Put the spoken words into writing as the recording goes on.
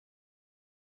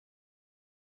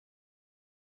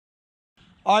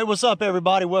All right, what's up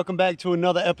everybody? Welcome back to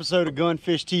another episode of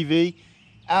Gunfish TV.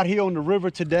 Out here on the river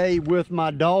today with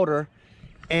my daughter,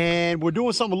 and we're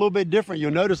doing something a little bit different. You'll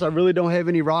notice I really don't have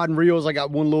any rod and reels. I got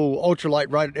one little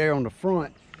ultralight right there on the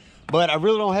front, but I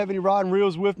really don't have any rod and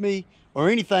reels with me or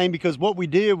anything, because what we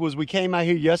did was we came out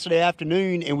here yesterday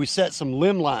afternoon and we set some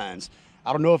limb lines.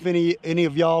 I don't know if any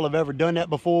of y'all have ever done that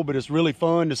before, but it's really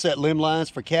fun to set limb lines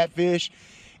for catfish.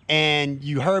 And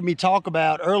you heard me talk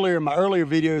about earlier in my earlier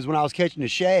videos when I was catching the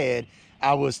shad,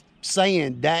 I was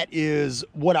saying that is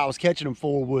what I was catching them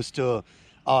for, was to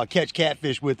catch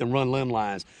catfish with and run limb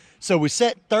lines. So we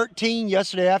set 13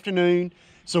 yesterday afternoon.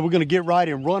 So we're gonna get right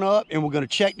and run up and we're gonna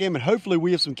check them, and hopefully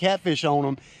we have some catfish on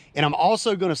them. And I'm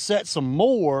also gonna set some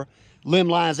more limb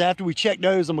lines. After we check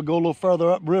those, I'm gonna go a little further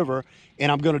upriver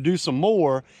and I'm gonna do some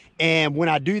more. And when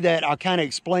I do that, I'll kind of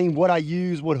explain what I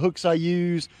use, what hooks I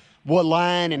use, what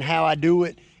line and how I do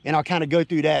it, and I'll kind of go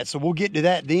through that. So we'll get to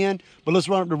that then, but let's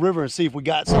run up the river and see if we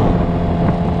got some.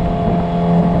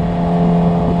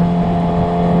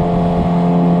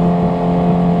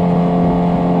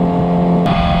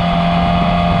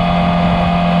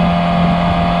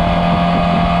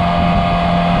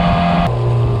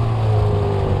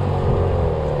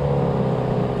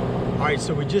 All right,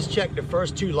 so we just checked the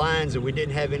first two lines and we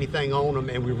didn't have anything on them,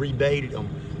 and we rebaited them.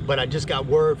 But I just got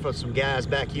word from some guys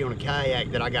back here on a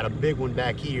kayak that I got a big one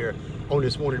back here on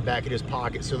this one in the back of this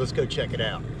pocket. So let's go check it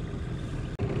out.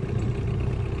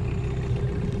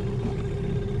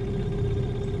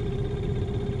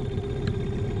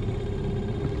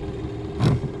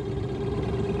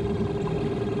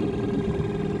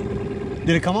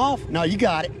 Did it come off? No, you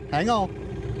got it. Hang on.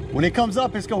 When it comes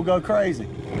up, it's gonna go crazy.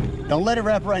 Don't let it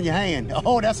wrap around your hand.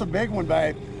 Oh, that's a big one,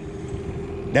 babe.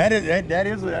 That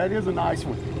is a nice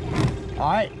one. All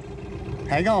right,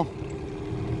 hang on.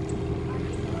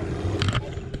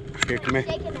 Here, come here.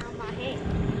 Taking out my hand.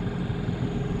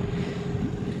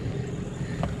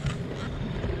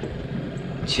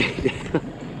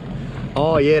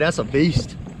 Oh yeah, that's a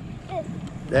beast.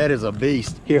 That is a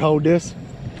beast. Here, hold this.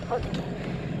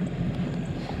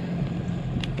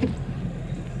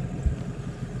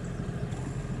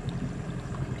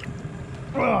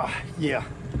 Yeah.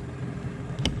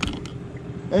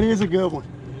 That is a good one.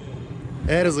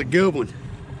 That is a good one.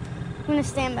 I'm gonna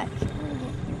stand back.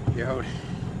 Here, hold it.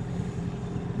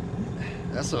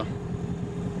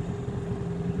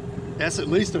 That's at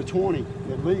least a 20,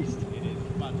 at least. It is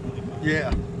about 25.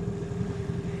 Yeah.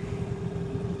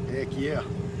 Heck yeah.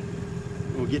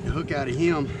 We'll get the hook out of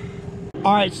him.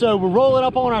 All right, so we're rolling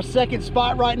up on our second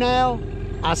spot right now.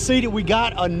 I see that we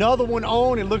got another one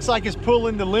on. It looks like it's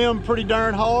pulling the limb pretty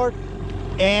darn hard.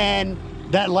 And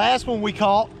that last one we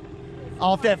caught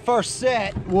off that first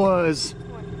set was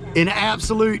an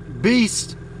absolute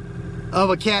beast of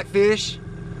a catfish.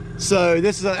 So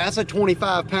that's a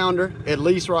 25 pounder at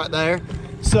least right there.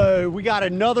 So we got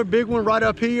another big one right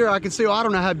up here. I can see, well, I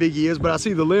don't know how big he is, but I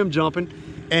see the limb jumping,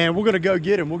 and we're gonna go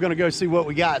get him. We're gonna go see what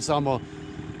we got. So I'm gonna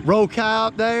roll Kai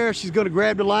up there. She's gonna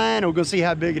grab the line and we're gonna see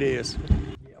how big it is.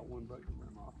 Yeah, one broke the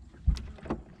limb off.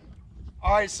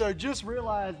 All right, so just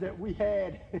realized that we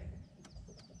had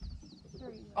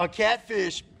a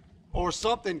catfish or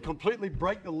something completely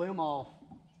break the limb off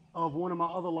of one of my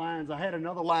other lines. I had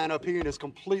another line up here and it's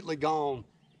completely gone.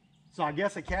 So I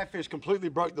guess a catfish completely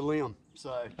broke the limb.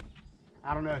 So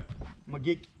I don't know. I'm gonna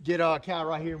get Kai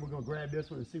right here. We're gonna grab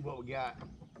this one and see what we got.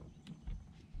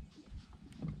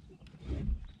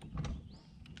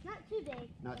 Not too big.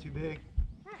 Not too big?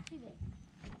 Not too big.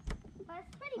 But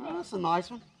it's pretty big. Oh, that's a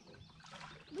nice one.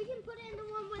 We can put it in the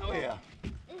one with Oh yeah.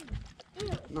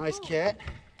 it's Nice full. cat.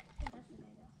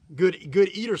 Good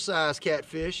eater size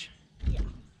catfish. Yeah.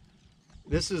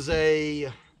 This is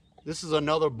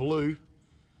another blue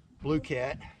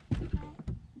cat.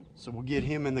 So we'll get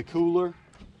him in the cooler.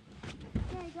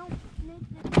 Okay, don't make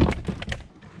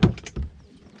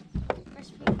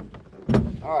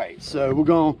All right, so we're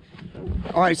going.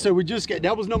 All right, so we just got,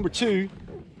 that was number 2,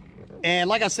 and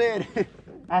like I said,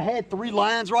 I had 3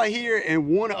 lines right here,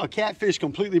 and a catfish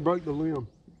completely broke the limb.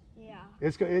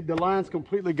 The line's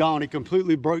completely gone. It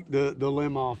completely broke the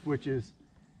limb off, which is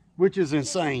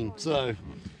insane. So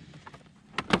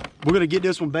we're gonna get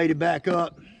this one baited back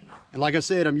up, and like I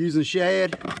said, I'm using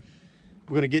shad.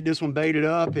 We're gonna get this one baited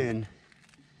up, and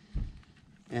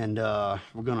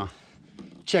we're gonna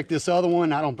check this other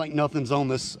one. I don't think nothing's on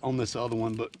this other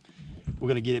one, but we're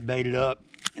gonna get it baited up,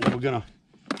 and then we're gonna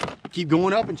keep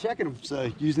going up and checking them.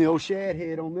 So using the old shad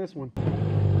head on this one.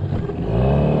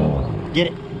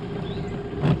 Get it.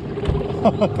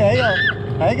 There you go.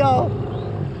 There you go.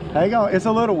 There you go. It's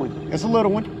a little one. It's a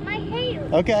little one. my hair.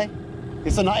 Okay.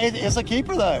 It's a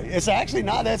keeper though. It's actually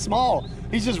not that small.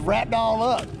 He's just wrapped all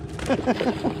up.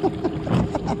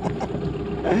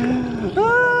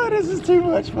 Oh, this is too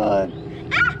much fun.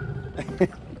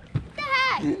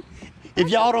 Ah! If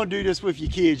y'all don't do this with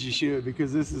your kids, you should,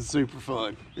 because this is super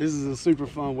fun. This is a super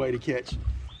fun way to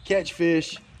catch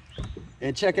fish.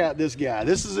 And check out this guy.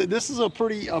 This is a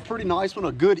pretty nice one,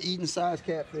 a good eating size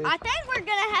catfish. I think we're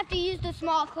gonna have to use the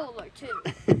small cooler too.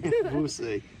 We'll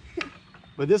see.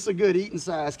 But this is a good eating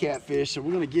size catfish, so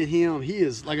we're gonna get him. He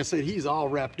is, like I said, he's all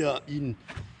wrapped up.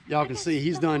 Y'all can see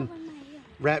he's done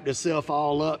wrapped himself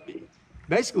all up.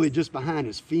 Basically just behind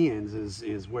his fins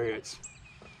is where it's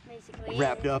basically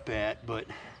wrapped up at. But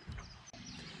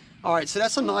all right, so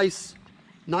that's a nice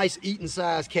eating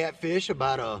size catfish,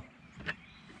 about a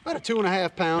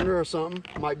 2.5 pounder or something.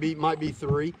 Might be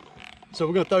 3. So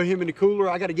we're gonna throw him in the cooler.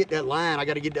 I gotta get that line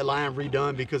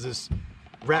redone because it's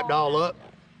wrapped all up.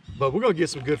 But we're gonna get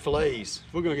some good fillets.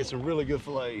 We're gonna get some really good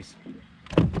fillets.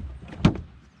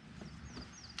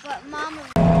 But Mama.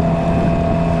 Look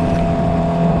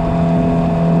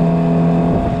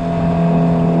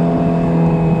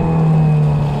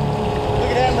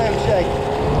at that limb shaking.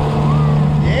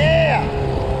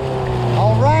 Yeah.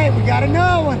 All right, we got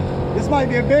another one. This might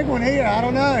be a big one here. I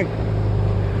don't know.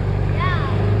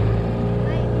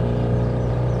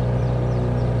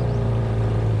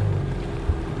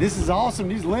 This is awesome.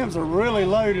 These limbs are really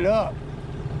loaded up.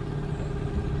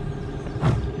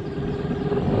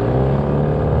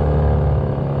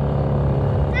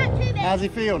 Not too big. How's he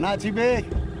feel? Not too big?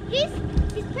 He's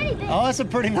pretty big. Oh, that's a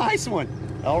pretty nice one.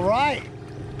 All right.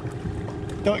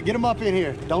 Get him up in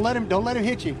here. Don't let him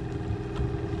hit you.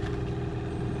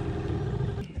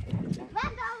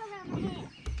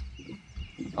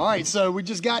 All right, so we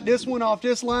just got this one off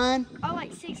this line. Oh,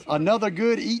 like 6. Another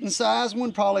good eating size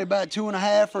one, probably about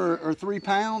 2.5 or 3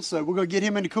 pounds. So we're gonna get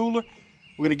him in the cooler.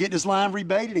 We're gonna get this line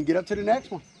rebaited and get up to the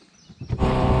next one.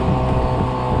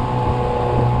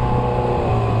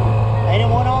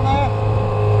 Anyone on there?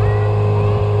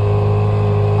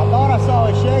 I thought I saw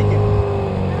it shaking.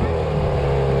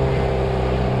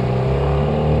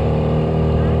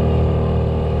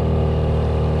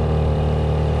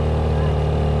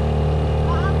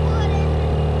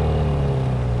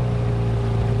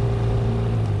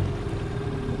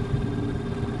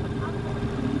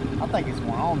 I think it's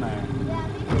one on there.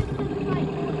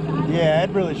 Yeah,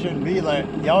 it really shouldn't be like.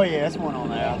 Oh yeah, it's one on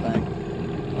there, I think.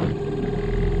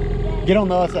 Get on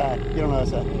the other side. Get on the other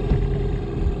side.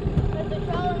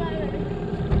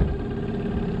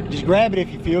 Just grab it if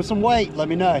you feel some weight. Let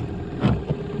me know.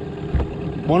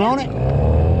 One on it?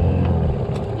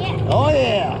 Yeah. Oh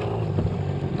yeah.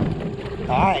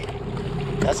 All right.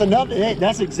 That's another.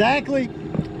 That's exactly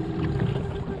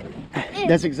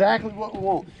what we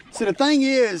want. So the thing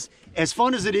is, as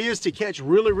fun as it is to catch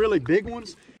really, really big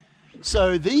ones,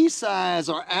 so these size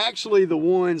are actually the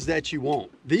ones that you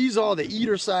want. These are the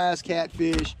eater size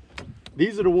catfish.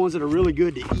 These are the ones that are really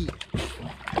good to eat.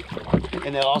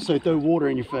 And they'll also throw water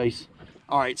in your face.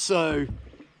 All right, so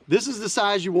this is the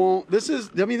size you want. This is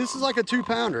like a 2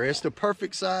 pounder. It's the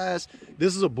perfect size.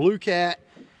 This is a blue cat.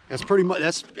 That's pretty much,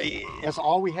 that's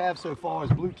all we have so far is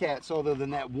blue cats, other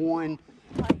than that one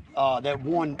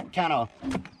kind of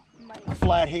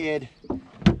flathead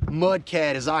mud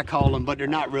cat, as I call them, but they're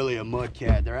not really a mud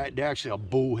cat. They're actually a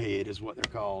bullhead is what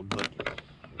they're called.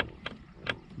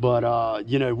 But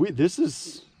you know, this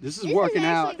is working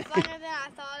out. This is actually funner than I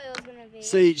thought it was gonna be.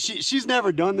 See, she's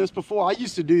never done this before. I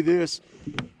used to do this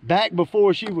back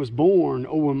before she was born,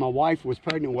 or when my wife was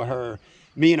pregnant with her.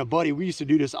 Me and a buddy, we used to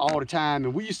do this all the time,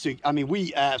 and we used to, I mean,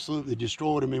 we absolutely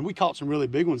destroyed them, and we caught some really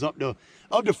big ones up to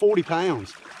 40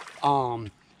 pounds.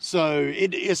 So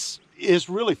it's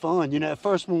really fun. You know, the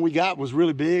first one we got was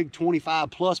really big,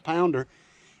 25+ pounder,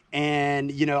 and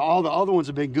you know, all the other ones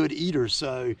have been good eaters.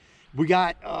 So we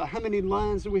got how many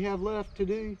lines do we have left to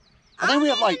do? I think we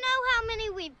have like, know how many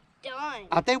we've done.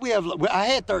 I think we have. I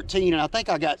had 13, and I think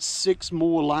I got 6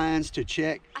 more lines to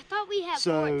check. I thought we had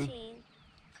 14.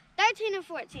 13 or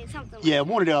 14, something like yeah,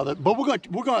 one or the other. But we're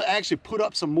gonna actually put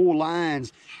up some more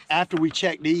lines after we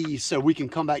check these, so we can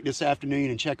come back this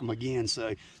afternoon and check them again.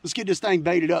 So let's get this thing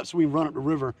baited up so we can run up the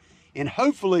river and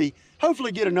hopefully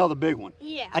get another big one.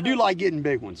 Yeah. I do like getting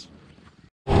big ones.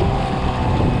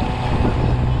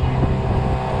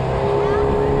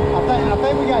 I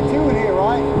think we got 2 in here,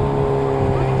 right?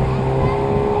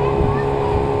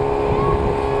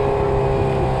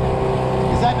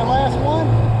 Is that the last one?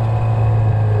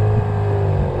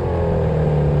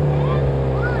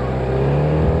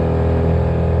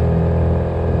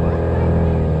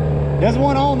 There's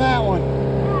one on that one.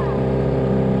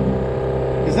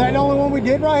 Is that the only one we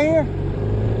did right here?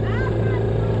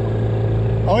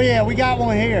 Oh yeah, we got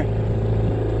one here.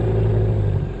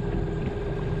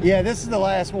 Yeah, this is the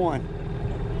last one.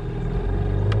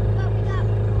 Look, we got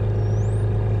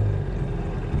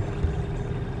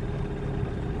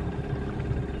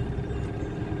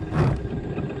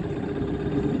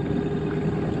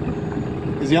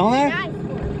Is he on there? nice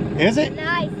one. Is it?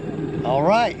 Nice one. All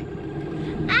right.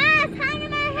 Ah, it's hanging in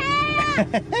my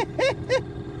head.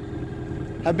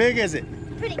 How big is it?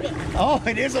 Pretty big. Oh,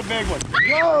 it is a big one.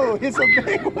 Whoa, it's a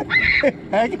big one.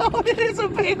 Hang on, it is a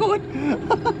big one.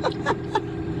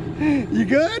 You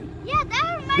good? Yeah,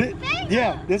 that was my favorite.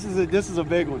 Yeah, this is a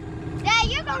big one. Yeah,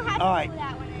 you're gonna have to All right. pull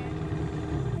that one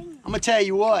in. I'm gonna tell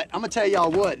you what. I'm gonna tell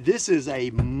y'all what. This is a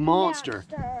monster.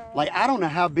 Like, I don't know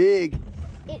how big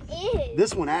It is.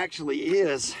 this one actually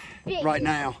is Big. right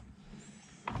now.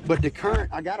 But the current,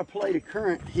 I gotta play the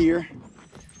current here.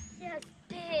 Yeah, it's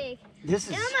big. This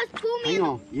is. It almost pulled me Hang in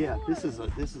on. the Yeah, water.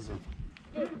 this is a.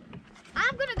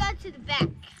 I'm gonna go to the back.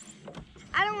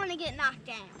 I don't want to get knocked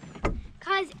down.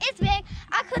 Cause it's big.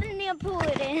 I couldn't even pull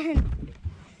it in.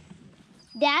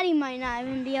 Daddy might not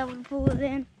even be able to pull it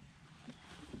in.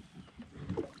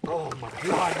 Oh my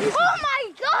God. This is, Oh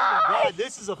my God! God,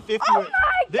 this is a 50. Oh my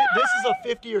This is God! a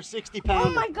 50 or 60 pounder.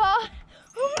 Oh my God!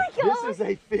 Oh my God! This is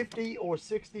a 50 or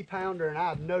 60 pounder, and I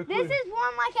have no clue. This is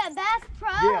one like a Bass Pro.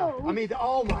 Yeah, I mean,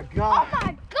 oh my Oh God.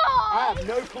 my God! I have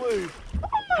no clue Oh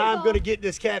my how I'm God. gonna get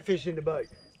this catfish in the boat.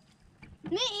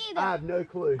 Me either. I have no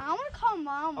clue. I want to call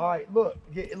Mom. All right, look,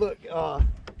 look. Oh my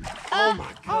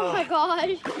God. Oh my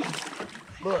gosh.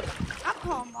 Look, I'll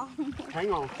call Mom.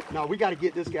 hang on. No, we got to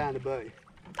get this guy in the boat.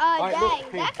 right, Dang,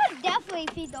 look, that could definitely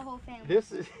feed the whole family.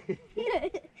 This is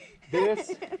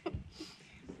this.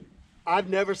 I've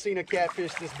never seen a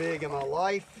catfish this big in my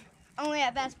life. Only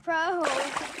at Bass Pro.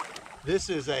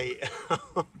 This is a.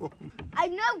 I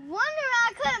no wonder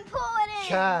I couldn't pull it in.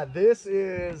 God, this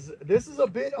is a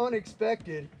bit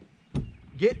unexpected.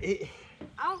 Get it.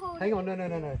 I'll hold Hang it. on, no.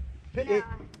 Nah.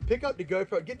 Pick up the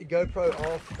GoPro. Get the GoPro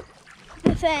off.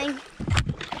 The thing.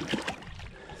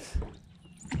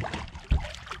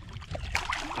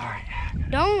 All right.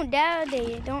 Don't,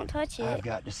 Daddy. Don't touch it. I've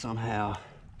got to somehow.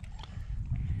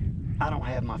 I don't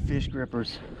have my fish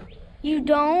grippers. You I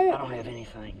don't? don't have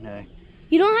anything. No.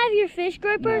 You don't have your fish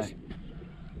grippers?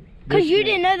 Because you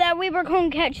didn't know that we were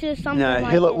going to catch this something No. like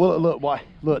Hey, look. this. Look. Why?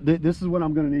 Look. This is what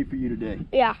I'm gonna need for you today.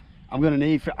 Yeah. I'm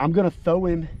gonna throw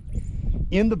him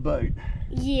in the boat.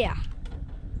 Yeah.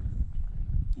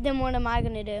 Then what am I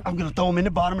going to do? I'm gonna throw him in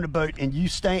the bottom of the boat, and you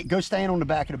go stand on the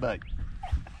back of the boat.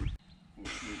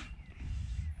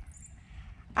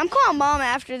 I'm calling Mom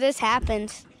after this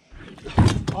happens.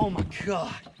 Oh my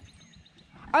God.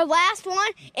 Our last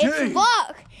one is Dude.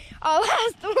 luck. Our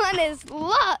last one is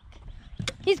luck.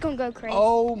 He's going to go crazy.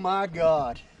 Oh my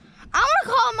God. I want to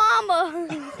call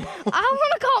Mama. I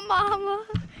want to call Mama.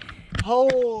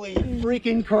 Holy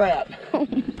freaking crap. Oh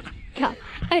my God.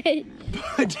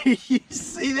 Do you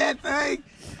see that thing?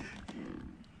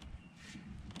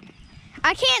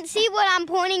 I can't see what I'm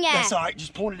pointing at. That's all right.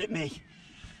 Just point it at me.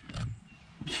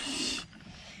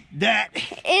 That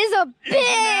Is a is an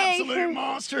absolute big.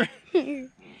 monster.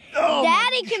 Oh,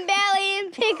 Daddy can barely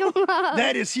even pick him up.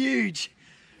 that is huge.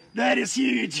 That is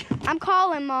huge. I'm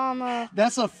calling Mama.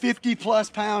 That's a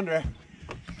 50+ pounder.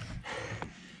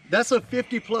 That's a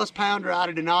 50+ pounder out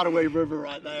of the Nottoway River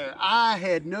right there. I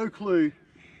had no clue.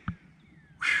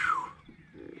 Whew.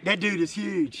 That dude is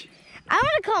huge. I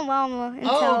want to call Mama and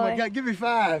Oh tell my her. God, give me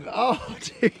 5. Oh,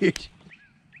 dude.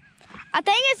 I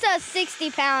think it's a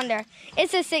 60 pounder.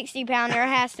 It's a 60 pounder. It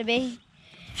has to be.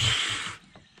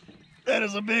 That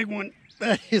is a big one.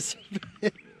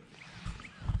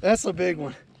 That's a big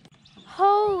one.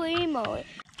 Holy moly.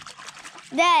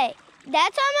 That's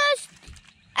almost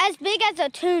as big as a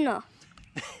tuna.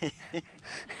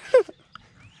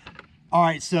 All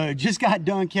right, so just got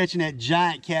done catching that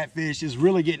giant catfish. It's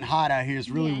really getting hot out here. It's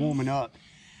really warming up.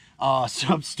 So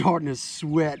I'm starting to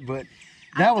sweat, but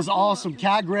that was awesome.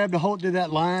 Kai grabbed a hold of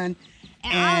that line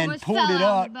and pulled it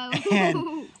up.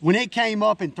 And when it came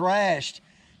up and thrashed,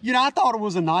 you know, I thought it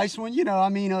was a nice one. You know, I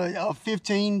mean, a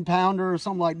 15 pounder or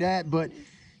something like that. But,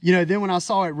 you know, then when I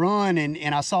saw it run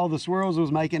and I saw the swirls it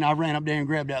was making, I ran up there and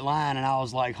grabbed that line and I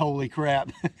was like, holy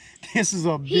crap, this is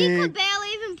a big. He could barely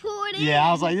even pull it in. Yeah,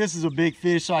 I was like, this is a big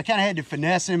fish. So I kind of had to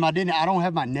finesse him. I don't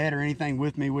have my net or anything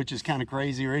with me, which is kind of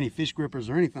crazy, or any fish grippers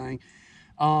or anything.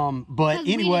 But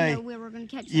anyway, we were gonna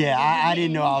catch yeah, I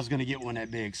didn't know I was going to get one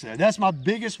that big. So that's my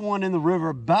biggest one in the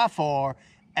river by far.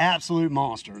 Absolute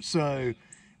monster. So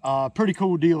pretty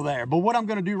cool deal there. But what I'm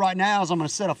going to do right now is I'm going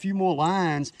to set a few more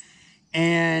lines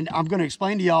and I'm going to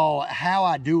explain to y'all how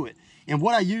I do it. And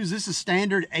what I use, this is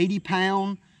standard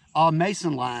 80-pound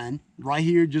mason line right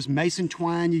here, just mason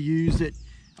twine. You use it,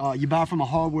 you buy from a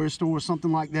hardware store or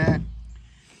something like that.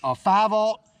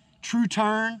 5/0 true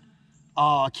turn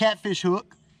catfish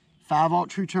hook, 5/0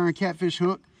 true turn catfish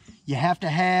hook. You have to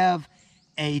have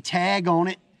a tag on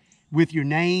it with your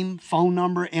name, phone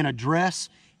number, and address.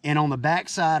 And on the back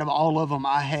side of all of them,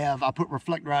 I put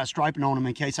reflectorized striping on them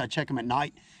in case I check them at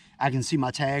night. I can see my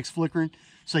tags flickering.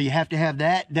 So you have to have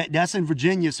that. That's in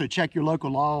Virginia, so check your local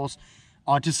laws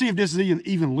to see if this is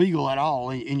even legal at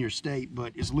all in your state,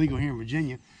 but it's legal here in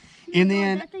Virginia. And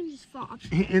then, that thing just flopped.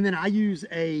 And then I use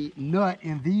a nut,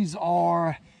 and these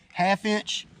are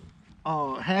half-inch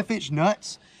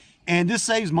nuts. And this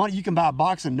saves money. You can buy a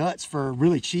box of nuts for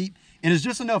really cheap, and it's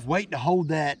just enough weight to hold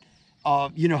that,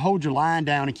 hold your line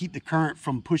down and keep the current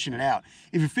from pushing it out.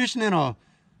 If you're fishing in a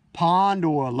pond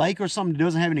or a lake or something that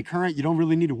doesn't have any current, you don't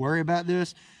really need to worry about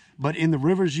this. But in the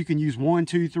rivers, you can use 1,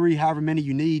 2, 3, however many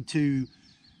you need to,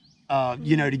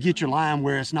 to get your line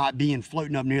where it's not being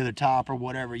floating up near the top or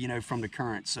whatever, from the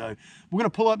current. So we're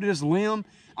going to pull up to this limb.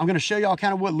 I'm going to show y'all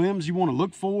kind of what limbs you want to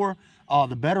look for,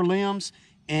 the better limbs,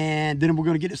 and then we're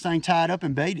going to get this thing tied up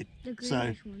and baited. The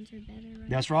greenish ones are better, right?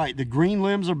 That's right. The green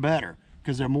limbs are better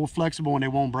because they're more flexible and they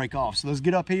won't break off. So let's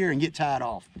get up here and get tied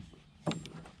off.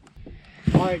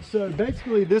 All right, so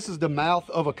basically this is the mouth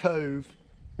of a cove,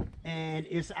 and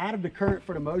it's out of the current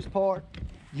for the most part.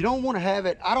 You don't want to have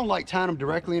it, I don't like tying them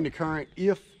directly into current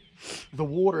if the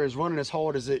water is running as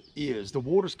hard as it is. The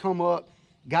water's come up,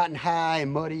 gotten high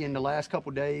and muddy in the last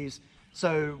couple days.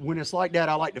 So when it's like that,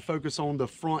 I like to focus on the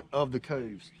front of the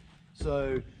coves.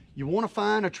 So you want to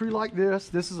find a tree like this.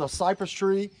 This is a cypress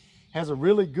tree, has a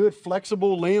really good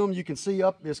flexible limb. You can see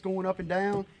it's going up and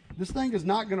down. This thing is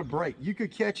not going to break. You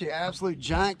could catch an absolute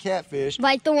giant catfish.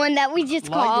 Like the one that we just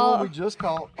caught. Like the one we just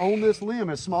caught on this limb.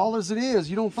 As small as it is,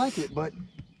 you don't think it, but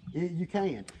you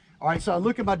can. All right, so I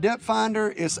look at my depth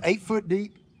finder. It's 8 foot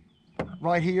deep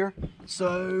right here.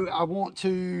 So I want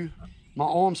to, my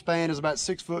arm span is about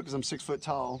 6 foot because I'm 6 foot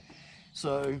tall.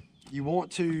 So you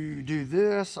want to do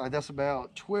this. All right, that's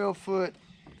about 12 foot.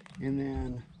 And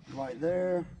then right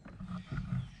there,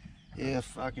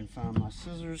 if I can find my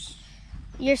scissors.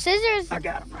 Your scissors? I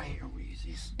got them right here. We use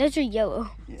these. Those are yellow.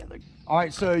 Yeah. All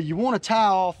right, so you want to tie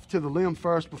off to the limb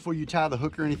first before you tie the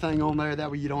hook or anything on there.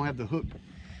 That way you don't have the hook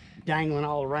dangling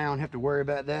all around, have to worry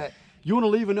about that. You want to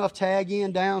leave enough tag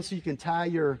end down so you can tie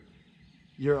your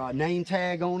name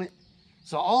tag on it.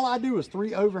 So all I do is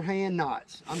 3 overhand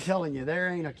knots. I'm telling you, there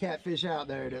ain't a catfish out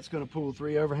there that's going to pull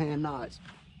 3 overhand knots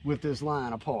with this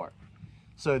line apart.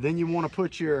 So then you want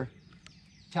to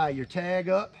tie your tag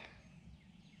up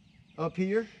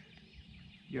here,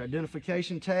 your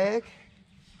identification tag,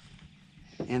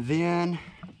 and then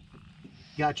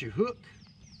got your hook.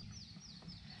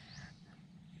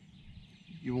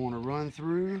 You want to run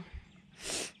through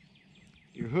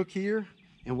your hook here,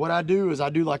 and what I do is I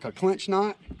do like a clinch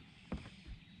knot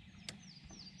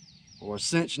or a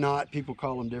cinch knot. People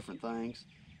call them different things.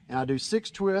 And I do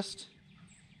 6 twists,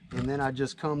 and then I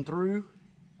just come through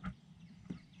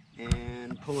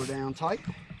and pull her down tight.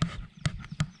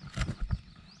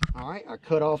 All right, I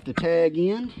cut off the tag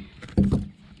end.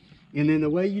 And then the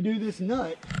way you do this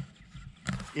nut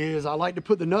is I like to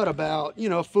put the nut about,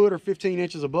 a foot or 15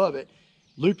 inches above it.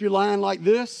 Loop your line like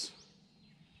this,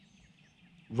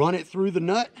 run it through the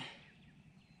nut,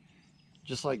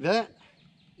 just like that,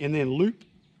 and then loop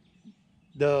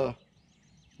the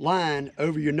line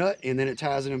over your nut, and then it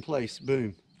ties it in place.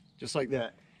 Boom, just like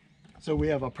that. So we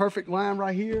have a perfect line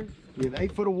right here. We have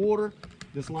 8 foot of water.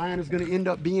 This line is going to end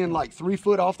up being like 3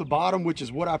 foot off the bottom, which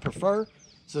is what I prefer.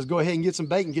 So let's go ahead and get some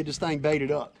bait and get this thing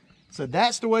baited up. So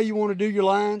that's the way you want to do your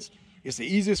lines. It's the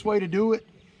easiest way to do it.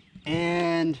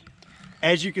 And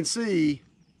as you can see,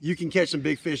 you can catch some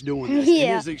big fish doing this.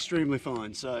 Yeah. It is extremely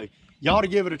fun. So you ought to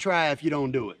give it a try if you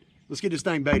don't do it. Let's get this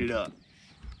thing baited up.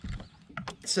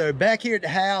 So back here at the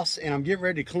house, and I'm getting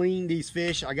ready to clean these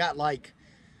fish. I got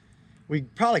we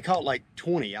probably caught like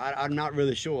 20. I'm not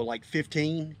really sure, like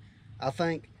 15, I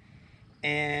think.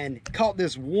 And caught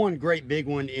this one great big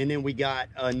one, and then we got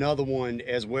another one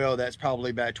as well that's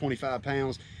probably about 25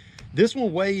 pounds. This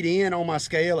one weighed in on my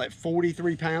scale at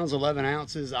 43 pounds, 11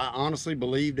 ounces. I honestly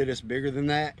believe that it's bigger than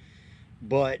that,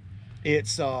 but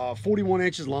it's 41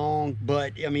 inches long.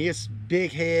 But I mean, it's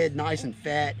big head, nice and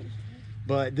fat.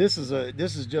 But this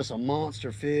is just a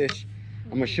monster fish.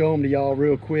 I'm gonna show him to y'all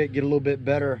real quick, get a little bit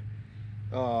better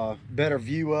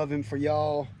view of him for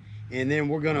y'all. And then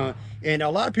and a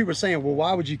lot of people are saying, well,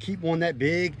 why would you keep one that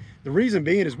big? The reason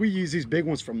being is we use these big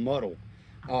ones for muddle,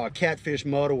 catfish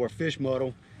muddle or fish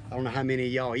muddle. I don't know how many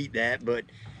of y'all eat that, but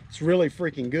it's really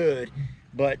freaking good.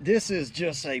 But this is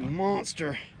just a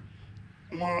monster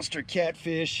monster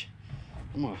catfish.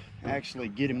 I'm gonna actually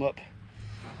get him up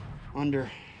under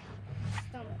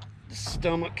the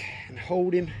stomach and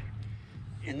hold him.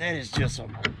 And that is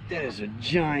a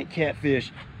giant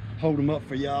catfish. Hold him up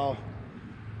for y'all.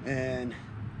 And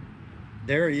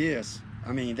there he is.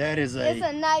 I mean, it's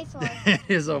a nice one. That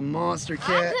is a monster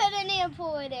cat. I couldn't even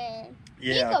pull it in.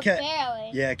 Yeah,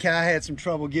 barely. Yeah, Kai had some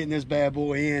trouble getting this bad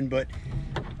boy in, but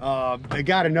they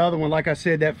got another one. Like I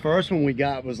said, that first one we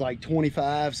got was like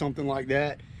 25, something like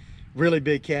that. Really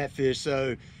big catfish.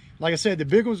 So, like I said, the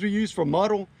big ones we use for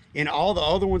muddle, and all the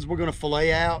other ones we're gonna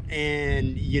fillet out,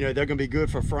 and you know, they're gonna be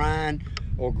good for frying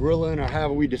or grilling or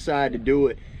however we decide to do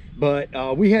it.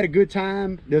 But we had a good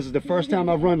time. This is the first time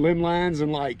I've run limb lines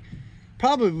in like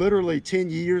probably literally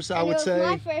 10 years, I would say. It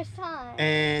was my first time.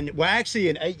 And well, actually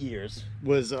in 8 years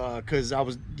was because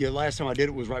last time I did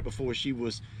it was right before she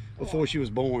was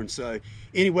born. So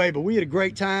anyway, but we had a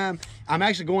great time. I'm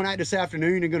actually going out this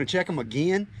afternoon and going to check them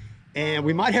again, and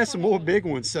we might have some more big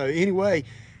ones. So anyway,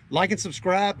 like and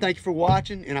subscribe. Thank you for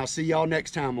watching, and I'll see y'all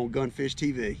next time on Gunfish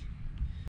TV.